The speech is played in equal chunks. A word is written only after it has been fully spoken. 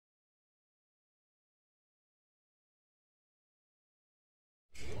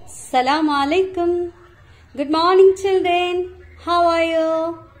Assalamu alaikum. Good morning, children. How are you?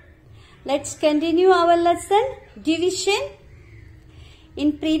 Let's continue our lesson, division. In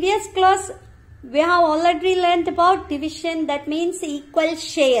previous class, we have already learned about division. That means equal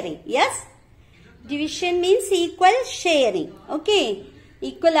sharing. Yes? Division means equal sharing. Okay?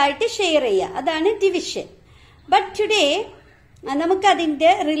 Equal ആയിട്ട് share ചെയ്യുക. അതാണ് division. But today, നമുക്ക്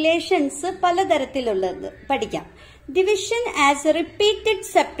അതിന്റെ relations പലതരത്തിലുള്ളത് പഠിക്കാം. Division as repeated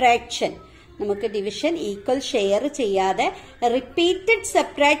subtraction. നമുക്ക് division equal share ചെയ്യാതെ repeated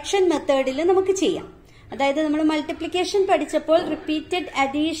subtraction മെത്തേഡിൽ നമുക്ക് ചെയ്യാം. അതായത് നമ്മൾ മൾട്ടിപ്ലിക്കേഷൻ പഠിച്ചപ്പോൾ repeated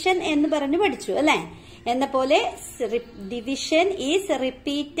addition എന്ന് പറഞ്ഞു പഠിച്ചു അല്ലേ? എന്ന പോലെ division is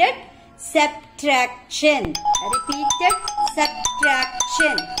repeated subtraction. Repeated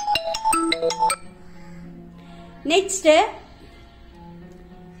subtraction. Next,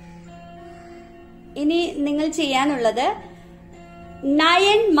 ഇനി നിങ്ങൾ ചെയ്യാനുള്ളത്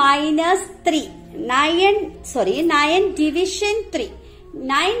 9 minus 3. 9 division 3.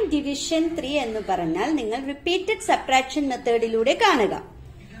 9 division 3 എന്ന് പറഞ്ഞാൽ നിങ്ങൾ റിപ്പീറ്റഡ് സബ്ട്രാക്ഷൻ മെത്തേഡിലൂടെ കാണുക.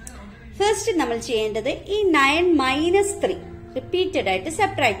 ഫസ്റ്റ് നമ്മൾ ചെയ്യേണ്ടത് ഈ 9 minus 3 റിപ്പീറ്റഡ് ആയിട്ട്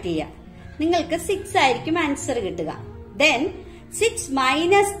സബ്ട്രാക്ട് ചെയ്യുക. നിങ്ങൾക്ക് 6 ആയിരിക്കും ആൻസർ കിട്ടുക. ദെൻ 6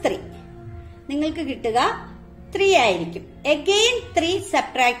 minus 3 നിങ്ങൾക്ക് കിട്ടുക 3 ആയിരിക്കും. അഗെയിൻ 3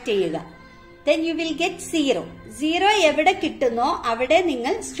 സബ്ട്രാക്ട് ചെയ്യുക. Then you will get 0. 0 എവിടെ കിട്ടുന്നോ അവിടെ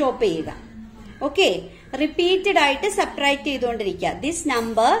നിങ്ങൾ സ്റ്റോപ്പ് ചെയ്യുക. ഓക്കെ, റിപ്പീറ്റഡ് ആയിട്ട് സബ്ട്രാക്ട് ചെയ്തുകൊണ്ടിരിക്കുക. This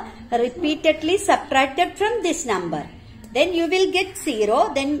number repeatedly subtracted from this number. Then you will get 0.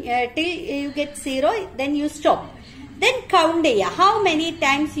 Then till you get 0, then you stop. Then count ചെയ്യുക. How many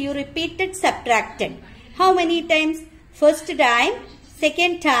times you repeated subtracted? How many times? First time,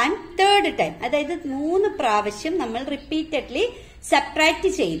 second time, third time. അതായത് 3 പ്രാവശ്യം നമ്മൾ repeatedly subtract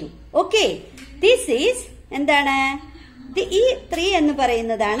ചെയ്തു. Okay, this is എന്താണ്? ഈ 3 എന്ന്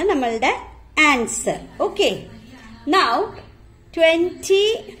പറയുന്നതാണ് നമ്മളുടെ ആൻസർ. ഓക്കെ, നൗ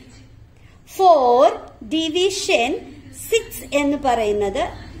 24 ഡിവിഷൻ 6 എന്ന് പറയുന്നത്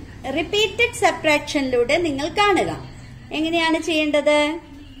റിപ്പീറ്റഡ് സബ്ട്രാക്ഷനിലൂടെ നിങ്ങൾ കാണുക. എങ്ങനെയാണ് ചെയ്യേണ്ടത്?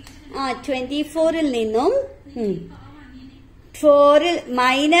 24ൽ നിന്നും 4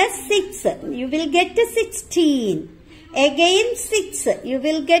 minus 6, you will get 16. Again 6, you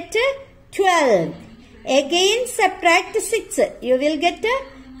will get 12. Again subtract 6, you will get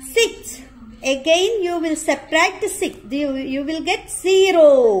 6. Again you will subtract 6, you will get 0.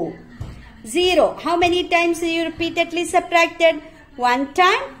 0. How many times you repeatedly subtracted? 1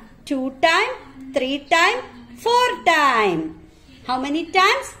 time, 2 time, 3 time, 4 time. How many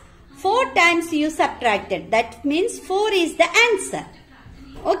times? 4 times you subtracted. That means 4 is the answer.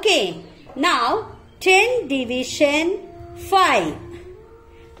 Okay. Now 10 division 5.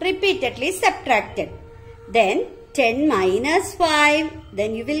 Repeatedly subtracted. Then 10 minus 5. Then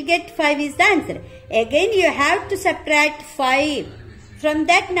you will get 5 is the answer. Again you have to subtract 5 from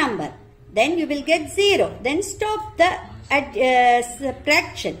that number. Then you will get 0. Then stop the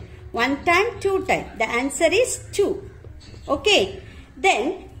subtraction. 1 time, 2 time. The answer is 2. Okay. Then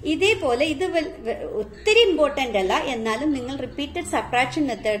ഇതേപോലെ ഇത് ഒത്തിരി important അല്ല, എന്നാലും നിങ്ങൾ repeated subtraction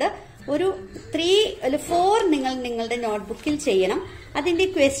method ഒരു 4 നിങ്ങൾ നിങ്ങളുടെ നോട്ട്ബുക്കിൽ ചെയ്യണം. അതിന്റെ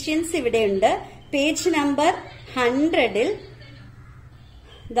ക്വസ്റ്റ്യൻസ് ഇവിടെയുണ്ട്. പേജ് നമ്പർ 100ൽ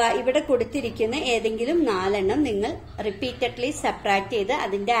ഇവിടെ കൊടുത്തിരിക്കുന്ന ഏതെങ്കിലും 4 എണ്ണം നിങ്ങൾ റിപ്പീറ്റഡ്ലി സബ്ട്രാക്ട് ചെയ്ത്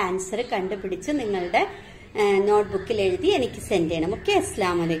അതിന്റെ ആൻസർ കണ്ടുപിടിച്ച് നിങ്ങളുടെ നോട്ട്ബുക്കിൽ എഴുതി എനിക്ക് സെൻഡ് ചെയ്യണം. ഓക്കെ,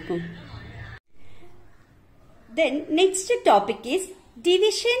 അസ്സലാമു അലൈക്കും. Then next topic is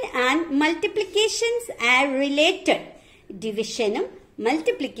division and multiplications are related. ഡിവിഷനും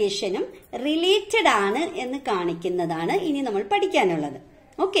മൾട്ടിപ്ലിക്കേഷനും related ആണ് എന്ന് കാണിക്കുന്നതാണ് ഇനി നമ്മൾ പഠിക്കാനുള്ളത്.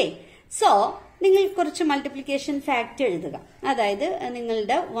 ഓക്കെ, സോ നിങ്ങൾ കുറച്ച് മൾട്ടിപ്ലിക്കേഷൻ ഫാക്ട് എഴുതുക. അതായത്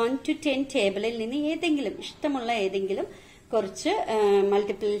നിങ്ങളുടെ 1 to 10 ടേബിളിൽ നിന്ന് ഏതെങ്കിലും ഇഷ്ടമുള്ള ഏതെങ്കിലും കുറച്ച്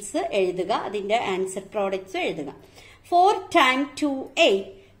മൾട്ടിപ്പിൾസ് എഴുതുക. അതിന്റെ ആൻസർ പ്രോഡക്ട്സ് എഴുതുക. 4 times 2 8,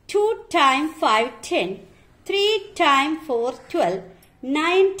 2 times 5 10, 3 times 4 12,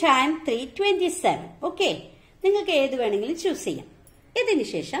 9 times 3 27. Okay, നിങ്ങൾക്ക് ഏത് വേണമെങ്കിലും ചൂസ് ചെയ്യാം. ഇതിന്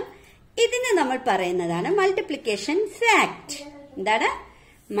ശേഷം ഇതിന് നമ്മൾ പറയുന്നതാണ് മൾട്ടിപ്ലിക്കേഷൻ ഫാക്ട്. എന്താണ്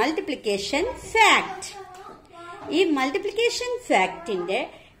മൾട്ടിപ്ലിക്കേഷൻ ഫാക്ട്? ഈ മൾട്ടിപ്ലിക്കേഷൻ ഫാക്ടിന്റെ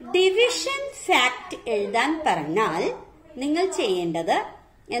ഡിവിഷൻ ഫാക്ട് എഴുതാൻ പറഞ്ഞാൽ നിങ്ങൾ ചെയ്യേണ്ടത്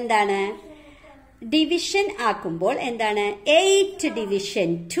എന്താണ്? ഡിവിഷൻ ആക്കുമ്പോൾ എന്താണ്? 8 division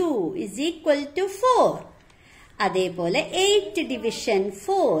 2 is equal to 4. അതേപോലെ 8 division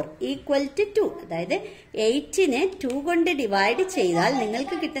 4 equal to 2. അതായത് 8നെ 2 കൊണ്ട് ഡിവൈഡ് ചെയ്താൽ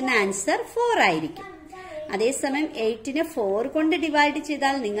നിങ്ങൾക്ക് കിട്ടുന്ന ആൻസർ 4 ആയിരിക്കും. അതേസമയം 8നെ 4 കൊണ്ട് ഡിവൈഡ്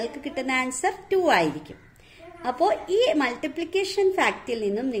ചെയ്താൽ നിങ്ങൾക്ക് കിട്ടുന്ന ആൻസർ 2 ആയിരിക്കും. അപ്പോ ഈ മൾട്ടിപ്ലിക്കേഷൻ ഫാക്റ്റിൽ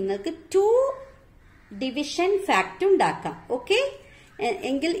നിന്നും നിങ്ങൾക്ക് 2 ഡിവിഷൻ ഫാക്ട് ഉണ്ടാക്കാം. ഓക്കെ,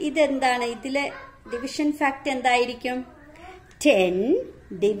 എങ്കിൽ ഇതെന്താണ്? ഇതിലെ ഡിവിഷൻ ഫാക്ട് എന്തായിരിക്കും? 10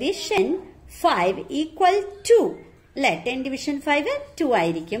 ഡിവിഷൻ 5 ഈക്വൽ 2 അല്ലെ? 10 ഡിവിഷൻ 5 2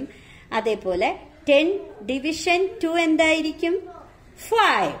 ആയിരിക്കും. അതേപോലെ 10 ഡിവിഷൻ 2 എന്തായിരിക്കും?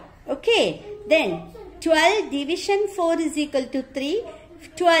 5. Okay, then 12 division 4 is equal to 3.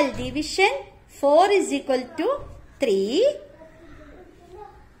 12 division 4 is equal to 3.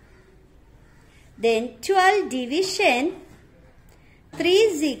 Then 12 division 3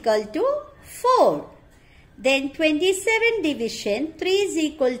 is equal to 4. Then 27 division 3 is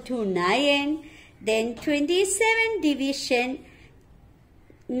equal to 9. Then 27 division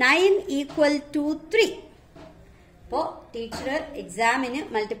 9 equal to 3. അപ്പോൾ teacher എക്സാമിന്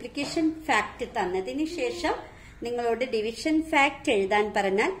multiplication fact തന്നതിന് ശേഷം നിങ്ങളോട് division fact എഴുതാൻ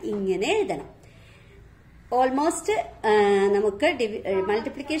പറഞ്ഞാൽ ഇങ്ങനെ എഴുതണം. ഓൾമോസ്റ്റ് നമുക്ക്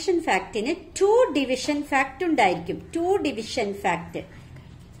മൾട്ടിപ്ലിക്കേഷൻ ഫാക്ടിന് 2 ഡിവിഷൻ ഫാക്ട് ഉണ്ടായിരിക്കും. 2 ഡിവിഷൻ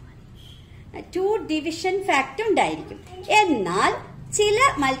ഫാക്ട് ഉണ്ടായിരിക്കും. എന്നാൽ ചില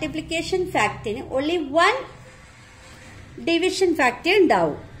മൾട്ടിപ്ലിക്കേഷൻ ഫാക്ടിന് ഓൺലി 1 ഡിവിഷൻ ഫാക്ട്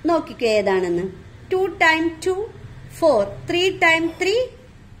ഉണ്ടാവും. നോക്കിക്കോ ഏതാണെന്ന്. 2 times 2 4, 3 times 3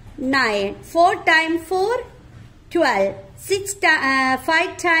 9, 4 times 4 12,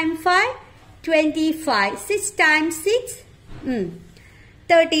 5 times 5 25, 6 times 6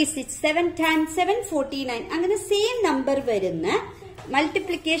 36, 7 times 7 49. അങ്ങനെ സെയിം നമ്പർ വരുന്ന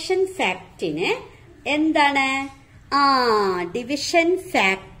മൾട്ടിപ്ലിക്കേഷൻ ഫാക്ടിന് എന്താണ്? ഡിവിഷൻ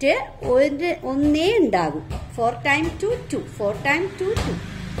ഫാക്ട് ഒന്നേ ഉണ്ടാകും. 4 times 2 2, 4 times 2 2.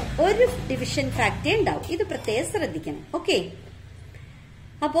 ഒരു ഡിവിഷൻ ഫാക്ടേ ഉണ്ടാവും. ഇത് പ്രത്യേകം ശ്രദ്ധിക്കണം. ഓക്കെ,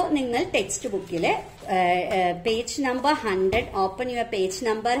 അപ്പോൾ നിങ്ങൾ ടെക്സ്റ്റ് ബുക്കില് page number 100 open your page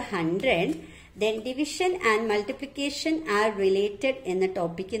number 100. Then division and multiplication are related എന്ന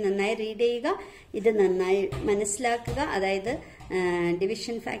ടോപ്പിക്ക് നന്നായി റീഡ് ചെയ്യുക. ഇത് നന്നായി മനസ്സിലാക്കുക. അതായത്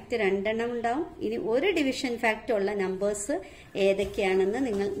ഡിവിഷൻ ഫാക്ട് 2 എണ്ണം ഉണ്ടാവും. ഇനി ഒരു ഡിവിഷൻ ഫാക്ട് ഉള്ള നമ്പേഴ്സ് ഏതൊക്കെയാണെന്ന്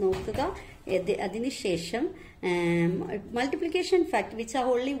നിങ്ങൾ നോക്കുക. അതിനുശേഷം multiplication fact which are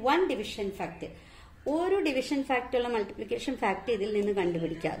only 1 division fact. ഒരു ഡിവിഷൻ ഫാക്ട് ഉള്ള മൾട്ടിപ്ലിക്കേഷൻ ഫാക്ട് ഇതിൽ നിന്ന്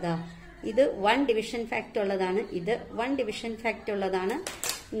കണ്ടുപിടിക്കുക. അതാ ഇത് 1 ഡിവിഷൻ ഫാക്ട് ഉള്ളതാണ്, ഇത് 1 ഡിവിഷൻ ഫാക്ട് ഉള്ളതാണ്.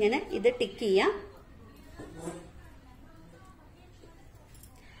 ഇങ്ങനെ ഇത് ടിക്ക് ചെയ്യാം.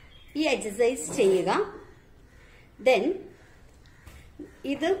 ഈ എക്സസൈസ് ചെയ്യുക. ദെൻ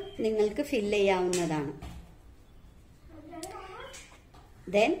ഇത് നിങ്ങൾക്ക് ഫില്ല് ചെയ്യാവുന്നതാണ്.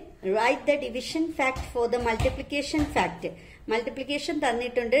 Then write the division fact for the multiplication fact. Multiplication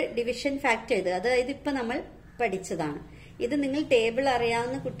തന്നിട്ടുണ്ട്, ഡിവിഷൻ ഫാക്ട് എഴുതുക. അതായത് ഇപ്പൊ നമ്മൾ പഠിച്ചതാണ്. ഇത് നിങ്ങൾ ടേബിൾ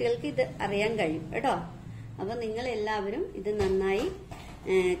അറിയാവുന്ന കുട്ടികൾക്ക് ഇത് അറിയാൻ കഴിയും കേട്ടോ. അപ്പൊ നിങ്ങൾ എല്ലാവരും ഇത് നന്നായി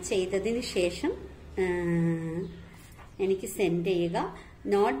ചെയ്തതിന് ശേഷം എനിക്ക് സെൻഡ് ചെയ്യുക.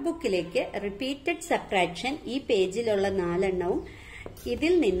 നോട്ട്ബുക്കിലേക്ക് റിപ്പീറ്റഡ് സബ്ട്രാക്ഷൻ ഈ പേജിലുള്ള 4 എണ്ണവും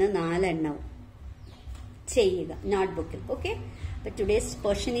ഇതിൽ നിന്ന് 4 എണ്ണവും ചെയ്യുക നോട്ട്ബുക്കിൽ. Okay, But today's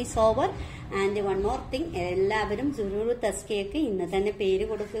portion is over. And one more thing, എല്ലാവരും ജുറൂറു തസ്കയ്ക്ക് ഇന്ന് തന്നെ പേര്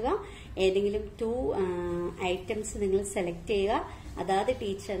കൊടുക്കുക. ഏതെങ്കിലും 2 ഐറ്റംസ് നിങ്ങൾ സെലക്ട് ചെയ്യുക. അതാത്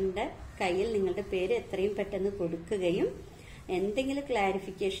ടീച്ചറിന്റെ കയ്യിൽ നിങ്ങളുടെ പേര് എത്രയും പെട്ടെന്ന് കൊടുക്കുകയും എന്തെങ്കിലും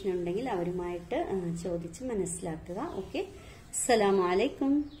ക്ലാരിഫിക്കേഷൻ ഉണ്ടെങ്കിൽ അവരുമായിട്ട് ചോദിച്ച് മനസ്സിലാക്കുക. ഓക്കെ, അസ്സലാമു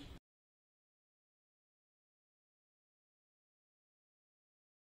അലൈക്കും.